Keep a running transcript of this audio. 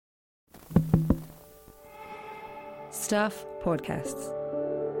Stuff Podcasts.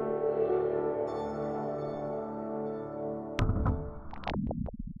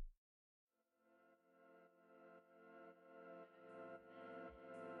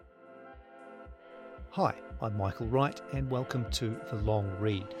 Hi, I'm Michael Wright and welcome to The Long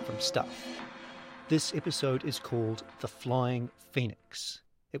Read from Stuff. This episode is called The Flying Phoenix.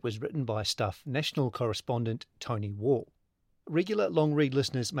 It was written by Stuff national correspondent Tony Wall. Regular Long Read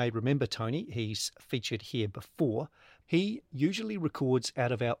listeners may remember Tony. He's featured here before. He usually records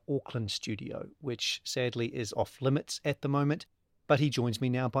out of our Auckland studio, which sadly is off limits at the moment, but he joins me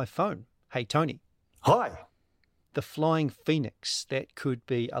now by phone. Hey, Tony. Hi. The Flying Phoenix, that could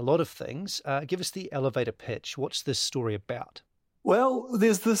be a lot of things. Give us the elevator pitch. What's this story about? Well,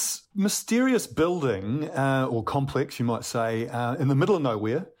 there's this mysterious building, or complex, you might say, in the middle of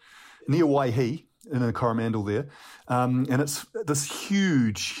nowhere, near Waihi, in a Coromandel there. And it's this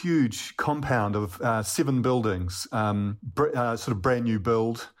huge compound of 7 buildings, sort of brand new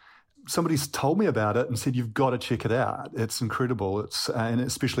build. Somebody's told me about it and said, you've got to check it out. It's incredible. And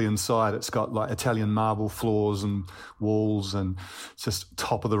especially inside, it's got like Italian marble floors and walls and it's just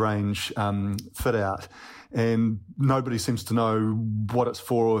top of the range fit out. And nobody seems to know what it's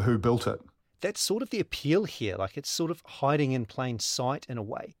for or who built it. That's sort of the appeal here. Like it's sort of hiding in plain sight in a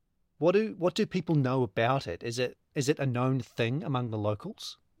way. What do people know about it? Is it a known thing among the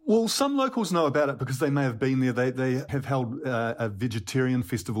locals? Well, some locals know about it because they may have been there. They have held a vegetarian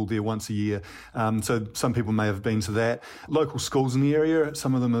festival there once a year. So some people may have been to that. Local schools in the area,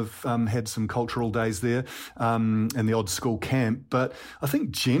 some of them have had some cultural days there and the odd school camp. But I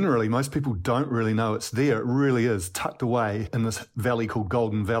think generally most people don't really know it's there. It really is tucked away in this valley called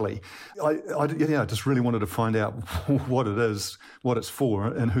Golden Valley. I just really wanted to find out what it is, what it's for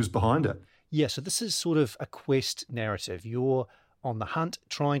and who's behind it. Yeah, so this is sort of a quest narrative. You're on the hunt,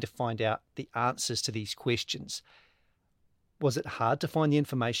 trying to find out the answers to these questions. Was it hard to find the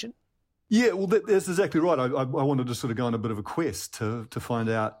information? Yeah, well, that's exactly right. I wanted to sort of go on a bit of a quest to find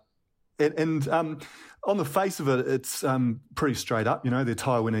out. And on the face of it, it's pretty straight up. You know, they're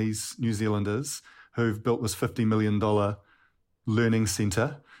Taiwanese New Zealanders who've built this $50 million learning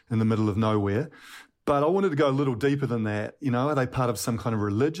centre in the middle of nowhere. But I wanted to go a little deeper than that. You know, are they part of some kind of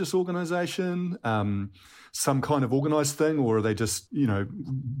religious organisation, some kind of organised thing, or are they just, you know,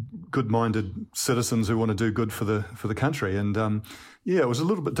 good-minded citizens who want to do good for the country? And it was a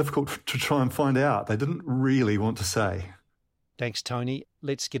little bit difficult to try and find out. They didn't really want to say. Thanks, Tony.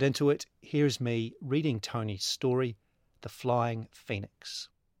 Let's get into it. Here's me reading Tony's story, The Flying Phoenix.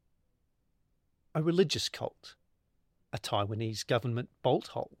 A religious cult, a Taiwanese government bolt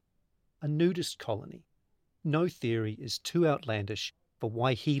hole, a nudist colony. No theory is too outlandish for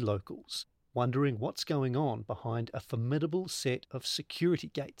Waihi locals wondering what's going on behind a formidable set of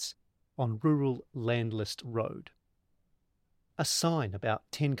security gates on rural Landless Road. A sign about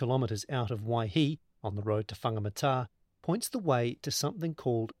 10 kilometres out of Waihi, on the road to Whangamata, points the way to something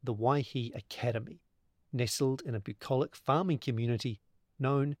called the Waihi Academy, nestled in a bucolic farming community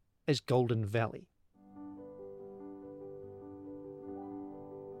known as Golden Valley.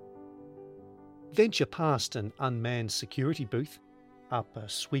 Venture past an unmanned security booth, up a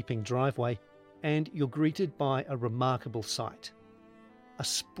sweeping driveway, and you're greeted by a remarkable sight. A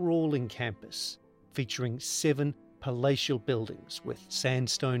sprawling campus featuring 7 palatial buildings with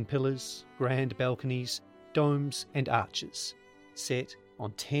sandstone pillars, grand balconies, domes and arches, set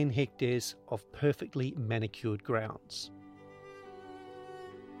on 10 hectares of perfectly manicured grounds.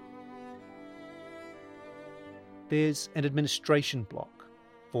 There's an administration block,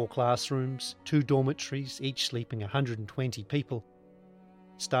 4 classrooms, 2 dormitories, each sleeping 120 people,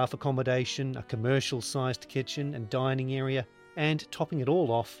 staff accommodation, a commercial-sized kitchen and dining area, and topping it all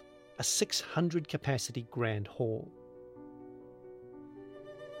off, a 600-capacity grand hall.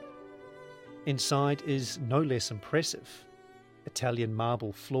 Inside is no less impressive. Italian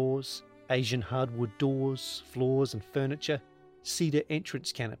marble floors, Asian hardwood doors, floors and furniture, cedar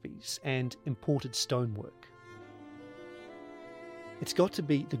entrance canopies, and imported stonework. It's got to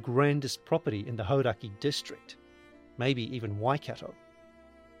be the grandest property in the Hauraki district, maybe even Waikato,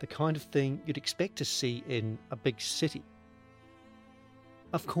 the kind of thing you'd expect to see in a big city.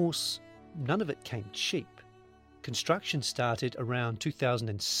 Of course, none of it came cheap. Construction started around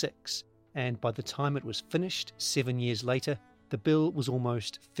 2006, and by the time it was finished 7 years later, the bill was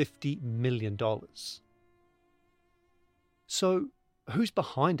almost $50 million. So, who's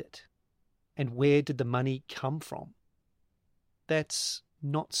behind it? And where did the money come from? That's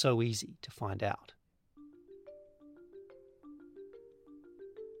not so easy to find out.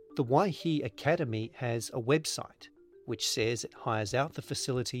 The Waihi Academy has a website which says it hires out the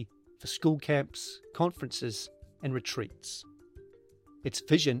facility for school camps, conferences and retreats. Its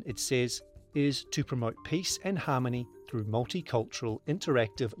vision, it says, is to promote peace and harmony through multicultural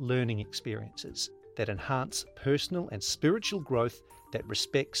interactive learning experiences that enhance personal and spiritual growth that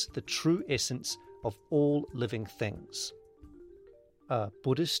respects the true essence of all living things. A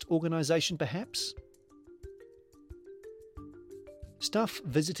Buddhist organisation, perhaps? Staff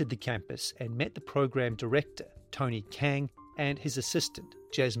visited the campus and met the program director, Tony Kang, and his assistant,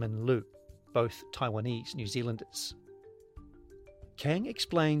 Jasmine Liu, both Taiwanese New Zealanders. Kang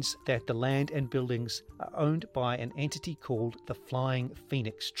explains that the land and buildings are owned by an entity called the Flying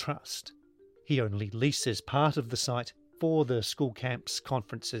Phoenix Trust. He only leases part of the site for the school camps,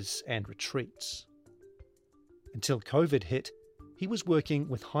 conferences and retreats. Until COVID hit, he was working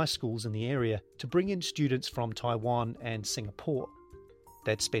with high schools in the area to bring in students from Taiwan and Singapore.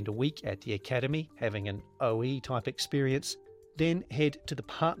 They'd spend a week at the academy having an OE-type experience, then head to the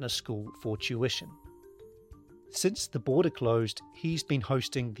partner school for tuition. Since the border closed, he's been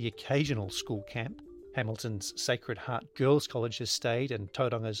hosting the occasional school camp. Hamilton's Sacred Heart Girls' College has stayed and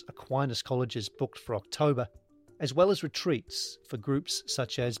Tauranga's Aquinas College is booked for October, as well as retreats for groups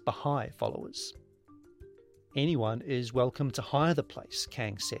such as Baha'i followers. Anyone is welcome to hire the place,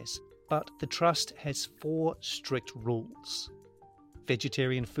 Kang says, but the trust has 4 strict rules.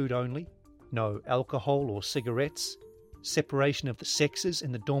 Vegetarian food only, no alcohol or cigarettes, separation of the sexes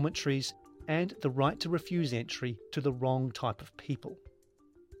in the dormitories, and the right to refuse entry to the wrong type of people.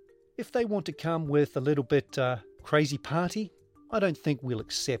 If they want to come with a little bit crazy party, I don't think we'll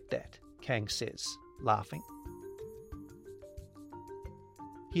accept that, Kang says, laughing.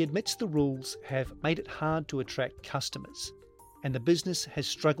 He admits the rules have made it hard to attract customers, and the business has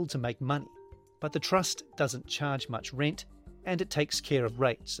struggled to make money, but the trust doesn't charge much rent, and it takes care of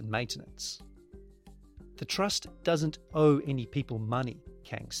rates and maintenance. The trust doesn't owe any people money,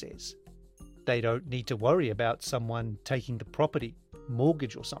 Kang says. They don't need to worry about someone taking the property,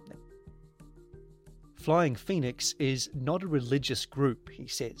 mortgage or something. Flying Phoenix is not a religious group, he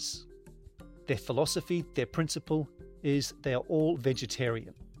says. Their philosophy, their principle, is they are all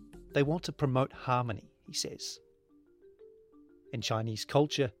vegetarian. They want to promote harmony, he says. In Chinese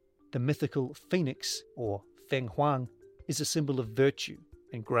culture, the mythical phoenix, or Feng Huang, is a symbol of virtue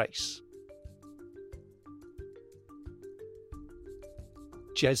and grace.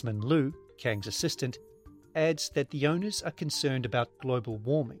 Jasmine Liu, Kang's assistant, adds that the owners are concerned about global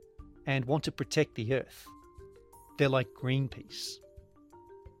warming and want to protect the earth. They're like Greenpeace.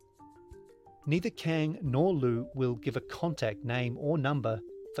 Neither Kang nor Liu will give a contact name or number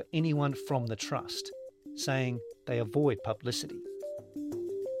for anyone from the trust, saying they avoid publicity.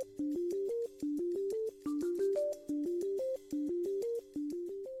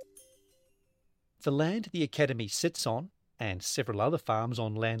 The land the academy sits on, and several other farms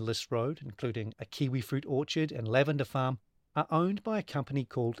on Landless Road, including a kiwi fruit orchard and lavender farm, are owned by a company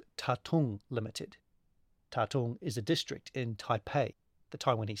called Tatung Limited. Tatung is a district in Taipei, the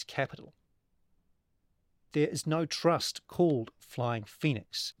Taiwanese capital. There is no trust called Flying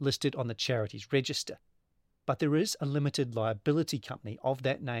Phoenix listed on the charities register, but there is a limited liability company of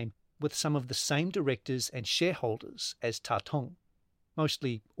that name with some of the same directors and shareholders as Tatung,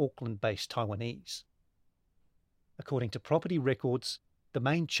 mostly Auckland-based Taiwanese. According to property records, the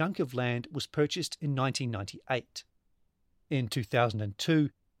main chunk of land was purchased in 1998. In 2002,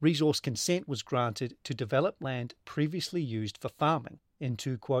 resource consent was granted to develop land previously used for farming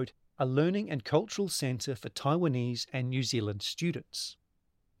into, quote, a learning and cultural centre for Taiwanese and New Zealand students.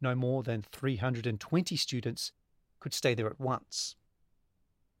 No more than 320 students could stay there at once.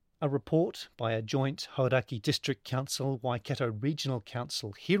 A report by a joint Hauraki District Council Waikato Regional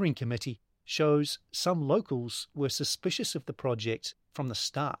Council hearing committee shows some locals were suspicious of the project from the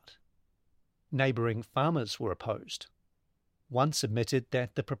start. Neighbouring farmers were opposed. One submitted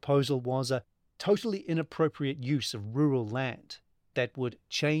that the proposal was a totally inappropriate use of rural land that would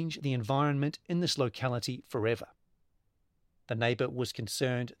change the environment in this locality forever. The neighbour was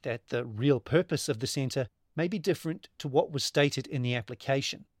concerned that the real purpose of the centre may be different to what was stated in the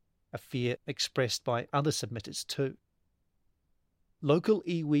application, a fear expressed by other submitters too. Local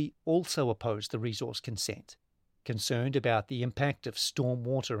iwi also opposed the resource consent, concerned about the impact of storm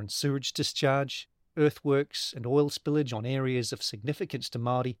water and sewage discharge, earthworks and oil spillage on areas of significance to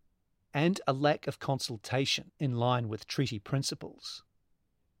Māori, and a lack of consultation in line with treaty principles.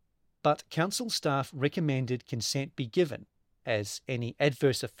 But council staff recommended consent be given, as any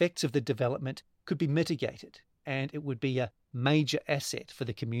adverse effects of the development could be mitigated, and it would be a major asset for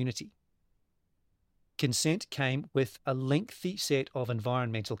the community. Consent came with a lengthy set of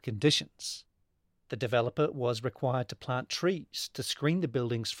environmental conditions. The developer was required to plant trees to screen the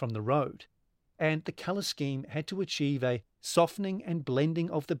buildings from the road, and the colour scheme had to achieve a softening and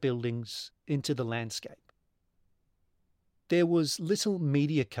blending of the buildings into the landscape. There was little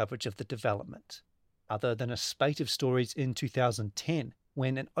media coverage of the development, other than a spate of stories in 2010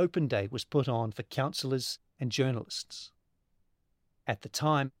 when an open day was put on for councillors and journalists. At the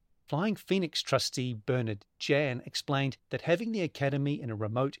time, Flying Phoenix trustee Bernard Jan explained that having the academy in a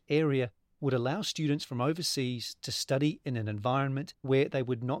remote area would allow students from overseas to study in an environment where they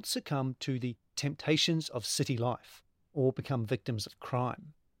would not succumb to the temptations of city life or become victims of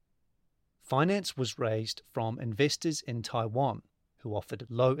crime. Finance was raised from investors in Taiwan who offered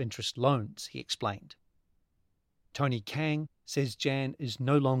low-interest loans, he explained. Tony Kang says Jan is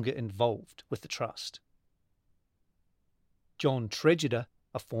no longer involved with the trust. John Tregeter,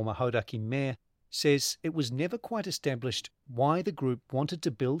 a former Hauraki mayor, says it was never quite established why the group wanted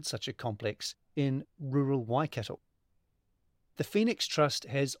to build such a complex in rural Waikato. The Phoenix Trust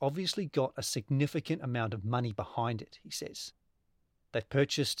has obviously got a significant amount of money behind it, he says. They've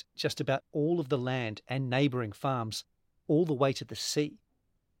purchased just about all of the land and neighbouring farms, all the way to the sea.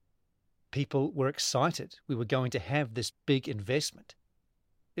 People were excited we were going to have this big investment.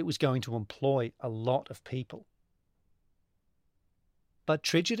 It was going to employ a lot of people. But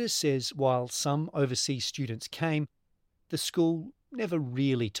Tregeter says while some overseas students came, the school never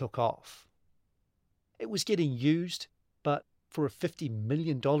really took off. It was getting used, but for a $50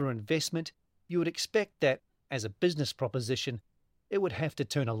 million investment, you would expect that, as a business proposition, it would have to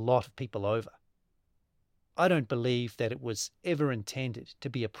turn a lot of people over. I don't believe that it was ever intended to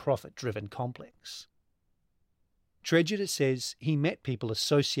be a profit-driven complex. Tregeter says he met people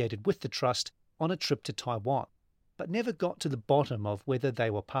associated with the trust on a trip to Taiwan, but never got to the bottom of whether they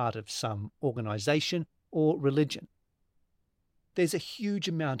were part of some organisation or religion. There's a huge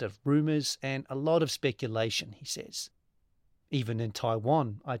amount of rumours and a lot of speculation, he says. Even in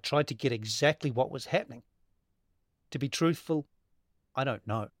Taiwan, I tried to get exactly what was happening. To be truthful, I don't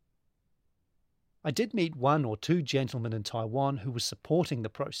know. I did meet one or two gentlemen in Taiwan who were supporting the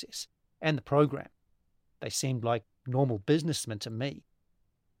process and the program. They seemed like normal businessmen to me.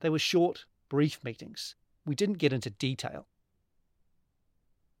 They were short, brief meetings. We didn't get into detail.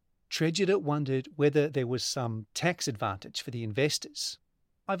 Tregeter wondered whether there was some tax advantage for the investors.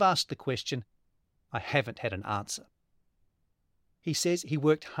 I've asked the question. I haven't had an answer. He says he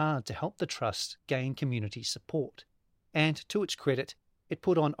worked hard to help the trust gain community support, and to its credit, it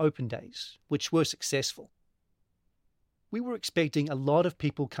put on open days, which were successful. We were expecting a lot of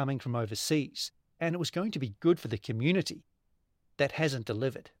people coming from overseas, and it was going to be good for the community. That hasn't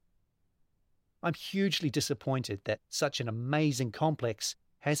delivered. I'm hugely disappointed that such an amazing complex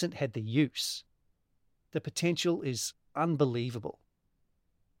hasn't had the use. The potential is unbelievable.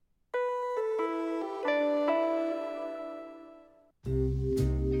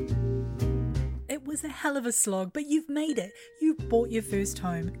 It was a hell of a slog, but you've made it. You've bought your first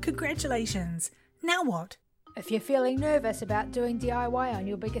home. Congratulations. Now what? If you're feeling nervous about doing DIY on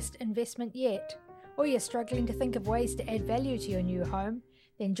your biggest investment yet, or you're struggling to think of ways to add value to your new home,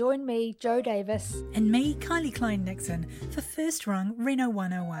 then join me, Joe Davis, and me, Kylie Klein-Nixon, for First Rung Reno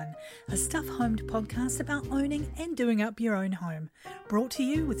 101, a stuff-homed podcast about owning and doing up your own home. Brought to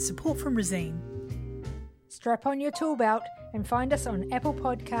you with support from Resine. Strap on your tool belt and find us on Apple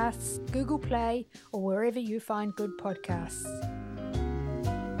Podcasts, Google Play, or wherever you find good podcasts.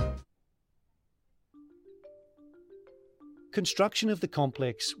 Construction of the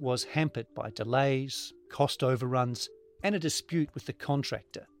complex was hampered by delays, cost overruns, and a dispute with the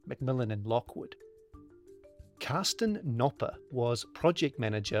contractor, Macmillan and Lockwood. Carsten Nopper was project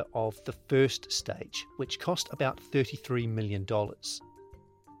manager of the first stage, which cost about $33 million.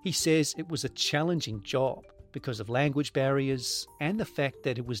 He says it was a challenging job because of language barriers and the fact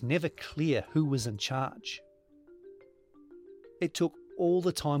that it was never clear who was in charge. It took all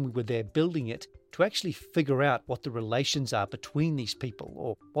the time we were there building it to actually figure out what the relations are between these people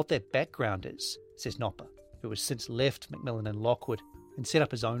or what their background is, says Nopper, who has since left Macmillan and Lockwood and set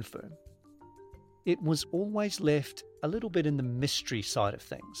up his own firm. It was always left a little bit in the mystery side of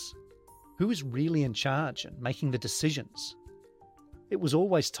things. Who is really in charge and making the decisions? It was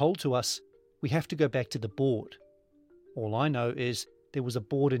always told to us, we have to go back to the board. All I know is there was a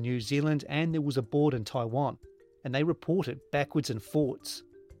board in New Zealand and there was a board in Taiwan, and they reported backwards and forwards.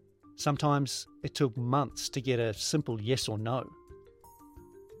 Sometimes it took months to get a simple yes or no.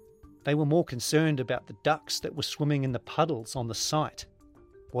 They were more concerned about the ducks that were swimming in the puddles on the site.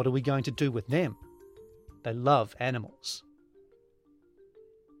 What are we going to do with them? They love animals.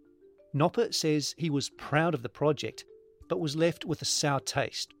 Nopper says he was proud of the project, but was left with a sour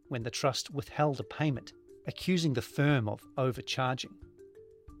taste when the trust withheld a payment, accusing the firm of overcharging.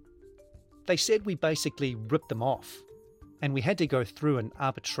 They said we basically ripped them off, and we had to go through an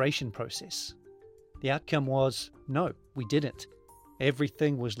arbitration process. The outcome was, no, we didn't.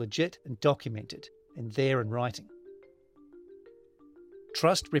 Everything was legit and documented, and there in writing.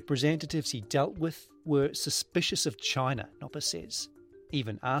 Trust representatives he dealt with were suspicious of China, Nopper says,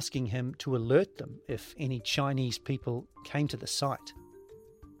 even asking him to alert them if any Chinese people came to the site.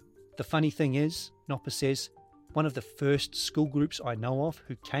 The funny thing is, Nopper says, one of the first school groups I know of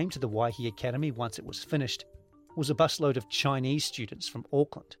who came to the Waihi Academy once it was finished was a busload of Chinese students from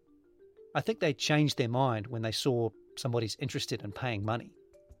Auckland. I think they changed their mind when they saw somebody's interested in paying money.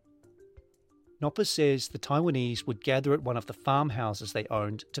 Nopper says the Taiwanese would gather at one of the farmhouses they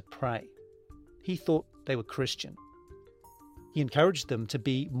owned to pray. He thought they were Christian. He encouraged them to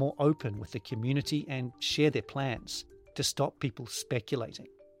be more open with the community and share their plans to stop people speculating.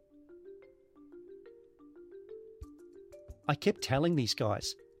 I kept telling these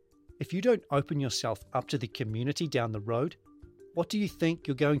guys, if you don't open yourself up to the community down the road, what do you think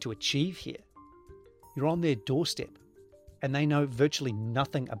you're going to achieve here? You're on their doorstep, and they know virtually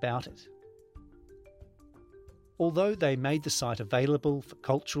nothing about it. Although they made the site available for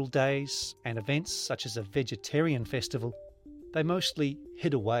cultural days and events such as a vegetarian festival, they mostly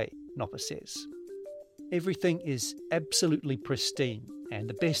hid away, Nopper says. Everything is absolutely pristine and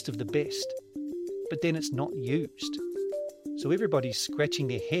the best of the best, but then it's not used. So everybody's scratching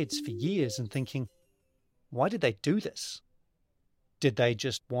their heads for years and thinking, why did they do this? Did they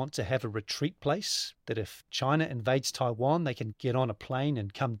just want to have a retreat place that if China invades Taiwan, they can get on a plane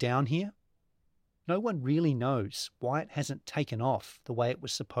and come down here? No one really knows why it hasn't taken off the way it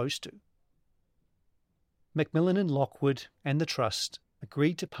was supposed to. Macmillan and Lockwood and the Trust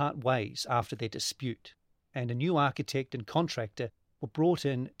agreed to part ways after their dispute, and a new architect and contractor were brought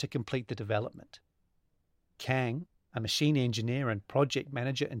in to complete the development. Kang, a machine engineer and project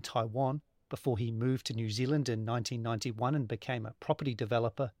manager in Taiwan before he moved to New Zealand in 1991 and became a property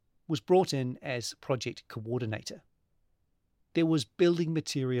developer, was brought in as project coordinator. There was building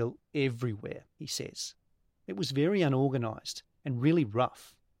material everywhere, he says. It was very unorganised and really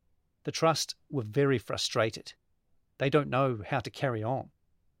rough. The Trust were very frustrated. They don't know how to carry on.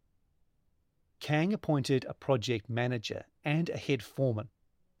 Kang appointed a project manager and a head foreman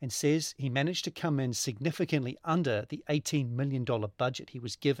and says he managed to come in significantly under the $18 million budget he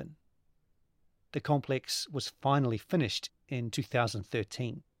was given. The complex was finally finished in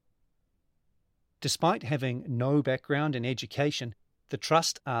 2013. Despite having no background in education, the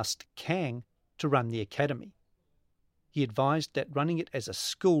Trust asked Kang to run the academy. He advised that running it as a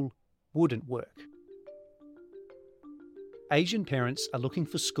school wouldn't work. Asian parents are looking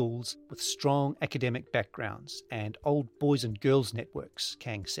for schools with strong academic backgrounds and old boys and girls networks,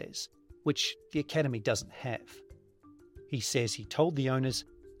 Kang says, which the academy doesn't have. He says he told the owners,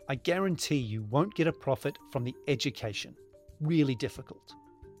 I guarantee you won't get a profit from the education. Really difficult.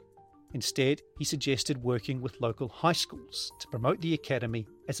 Instead, he suggested working with local high schools to promote the academy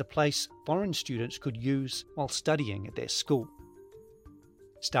as a place foreign students could use while studying at their school.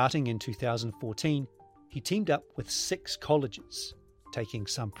 Starting in 2014, he teamed up with 6 colleges, taking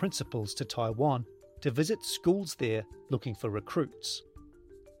some principals to Taiwan to visit schools there looking for recruits.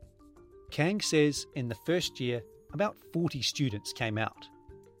 Kang says in the first year, about 40 students came out.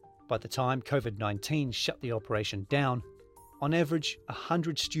 By the time COVID-19 shut the operation down, on average,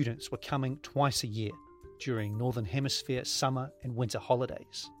 100 students were coming twice a year during Northern Hemisphere summer and winter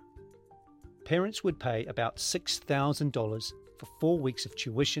holidays. Parents would pay about $6,000 for 4 weeks of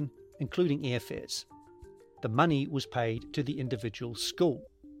tuition, including airfares. The money was paid to the individual school,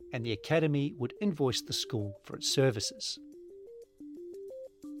 and the academy would invoice the school for its services.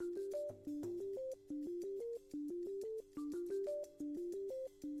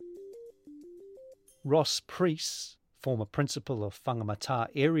 Ross Priest, former principal of Whangamata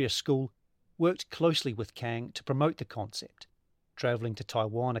Area School, worked closely with Kang to promote the concept, travelling to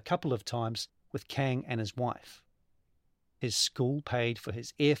Taiwan a couple of times with Kang and his wife. His school paid for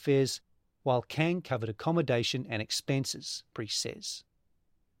his airfares, while Kang covered accommodation and expenses, Priest says.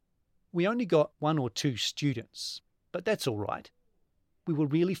 We only got 1 or 2 students, but that's all right. We were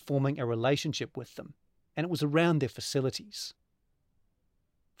really forming a relationship with them, and it was around their facilities.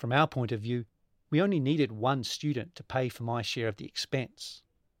 From our point of view, we only needed 1 student to pay for my share of the expense.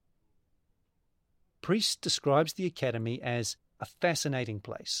 Priest describes the academy as a fascinating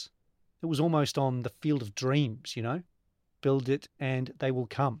place. It was almost on the field of dreams, Build it and they will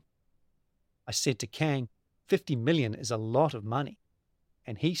come. I said to Kang, 50 million is a lot of money.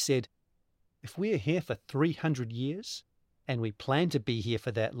 And he said, if we are here for 300 years, and we plan to be here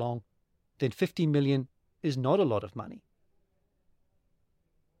for that long, then 50 million is not a lot of money.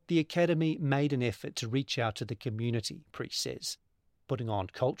 The Academy made an effort to reach out to the community, Priest says, putting on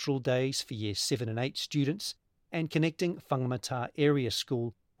cultural days for Year 7 and 8 students and connecting Whangamata Area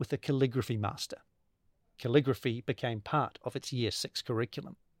School with a calligraphy master. Calligraphy became part of its Year 6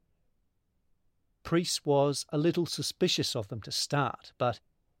 curriculum. Priest was a little suspicious of them to start, but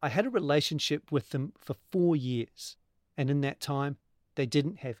I had a relationship with them for 4 years, and in that time, they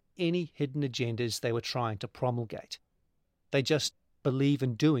didn't have any hidden agendas they were trying to promulgate. They just believe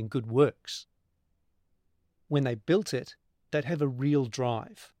in doing good works. When they built it, they'd have a real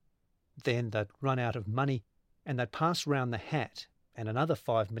drive. Then they'd run out of money and they'd pass round the hat and another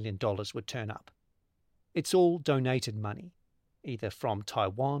 $5 million would turn up. It's all donated money, either from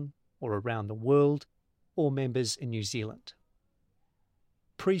Taiwan or around the world or members in New Zealand.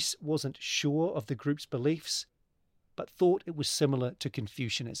 Priest wasn't sure of the group's beliefs, but thought it was similar to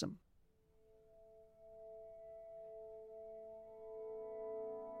Confucianism.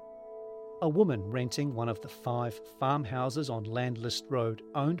 A woman renting one of the 5 farmhouses on Landlist Road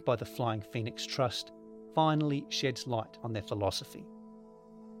owned by the Flying Phoenix Trust finally sheds light on their philosophy.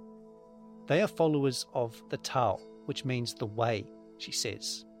 They are followers of the Tao, which means the way, she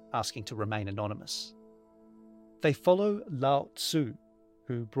says, asking to remain anonymous. They follow Lao Tzu,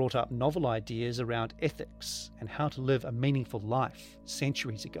 who brought up novel ideas around ethics and how to live a meaningful life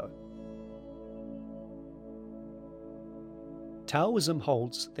centuries ago. Taoism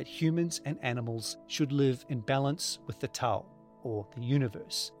holds that humans and animals should live in balance with the Tao, or the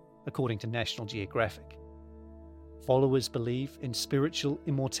universe, according to National Geographic. Followers believe in spiritual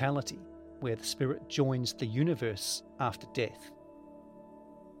immortality, where the spirit joins the universe after death.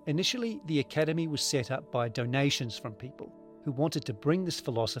 Initially, the Academy was set up by donations from people who wanted to bring this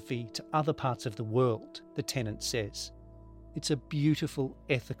philosophy to other parts of the world, the tenant says. It's a beautiful,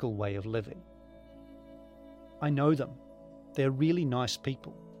 ethical way of living. I know them. They're really nice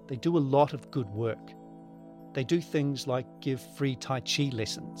people. They do a lot of good work. They do things like give free Tai Chi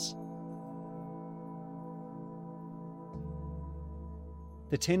lessons.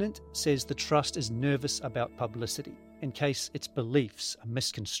 The tenant says the trust is nervous about publicity in case its beliefs are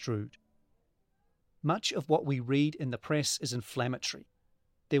misconstrued. Much of what we read in the press is inflammatory.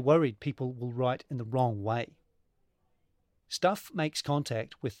 They're worried people will write in the wrong way. Stuff makes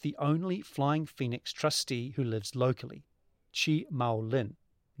contact with the only Flying Phoenix trustee who lives locally, Chi Mao Lin,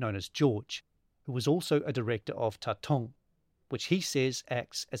 known as George, who was also a director of Tatong, which he says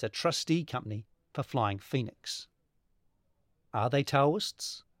acts as a trustee company for Flying Phoenix. Are they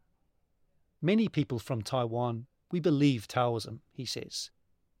Taoists? Many people from Taiwan, we believe Taoism, he says.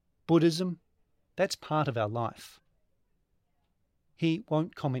 Buddhism, that's part of our life. He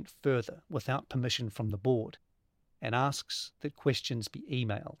won't comment further without permission from the board and asks that questions be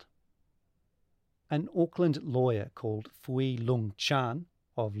emailed. An Auckland lawyer called Fui Lung Chan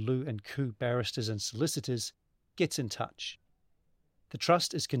of Lu and Koo Barristers and Solicitors gets in touch. The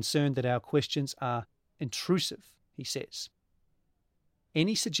trust is concerned that our questions are intrusive, he says.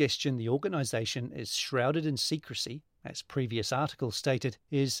 Any suggestion the organisation is shrouded in secrecy, as previous articles stated,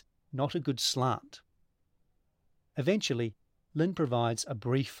 is not a good slant. Eventually, Lin provides a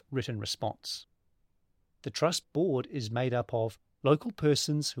brief written response. The trust board is made up of local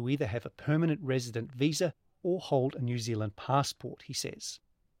persons who either have a permanent resident visa or hold a New Zealand passport, he says.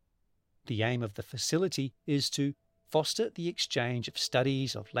 The aim of the facility is to foster the exchange of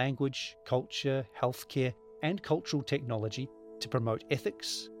studies of language, culture, healthcare, and cultural technology to promote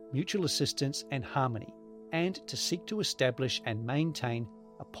ethics, mutual assistance and harmony, and to seek to establish and maintain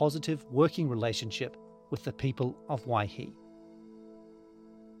a positive working relationship with the people of Waihi.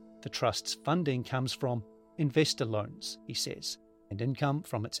 The Trust's funding comes from investor loans, he says, and income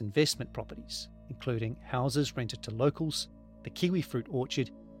from its investment properties, including houses rented to locals, the kiwi fruit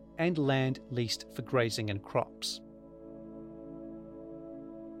orchard, and land leased for grazing and crops.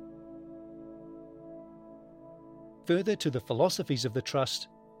 Further to the philosophies of the Trust,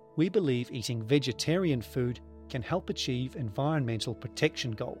 we believe eating vegetarian food can help achieve environmental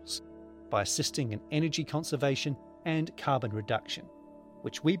protection goals by assisting in energy conservation and carbon reduction,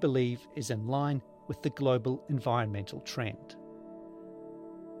 which we believe is in line with the global environmental trend.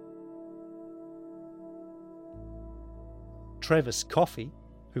 Travis Coffey,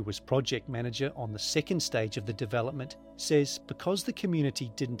 who was project manager on the second stage of the development, says because the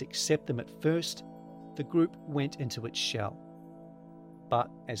community didn't accept them at first, the group went into its shell. But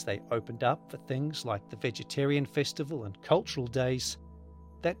as they opened up for things like the Vegetarian Festival and cultural days,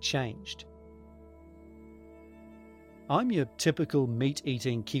 that changed. I'm your typical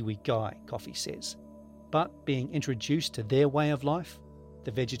meat-eating Kiwi guy, Coffey says, but being introduced to their way of life,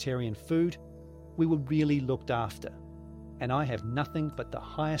 the vegetarian food, we were really looked after. and I have nothing but the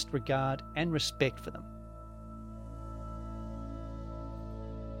highest regard and respect for them.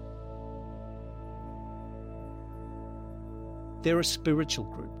 They're a spiritual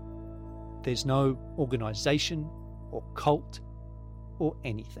group. There's no organisation or cult or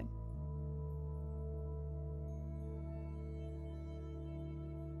anything.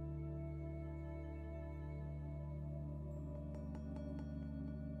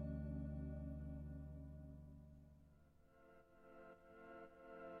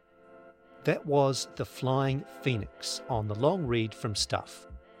 That was The Flying Phoenix on the long read from Stuff,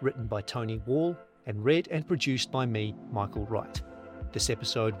 written by Tony Wall and read and produced by me, Michael Wright. This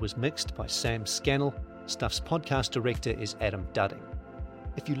episode was mixed by Sam Scannell. Stuff's podcast director is Adam Dudding.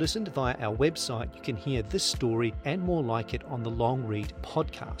 If you listened via our website, you can hear this story and more like it on the Long Read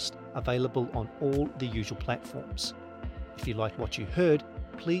podcast, available on all the usual platforms. If you liked what you heard,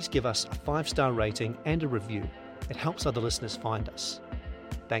 please give us a 5-star rating and a review. It helps other listeners find us.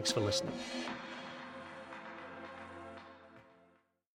 Thanks for listening.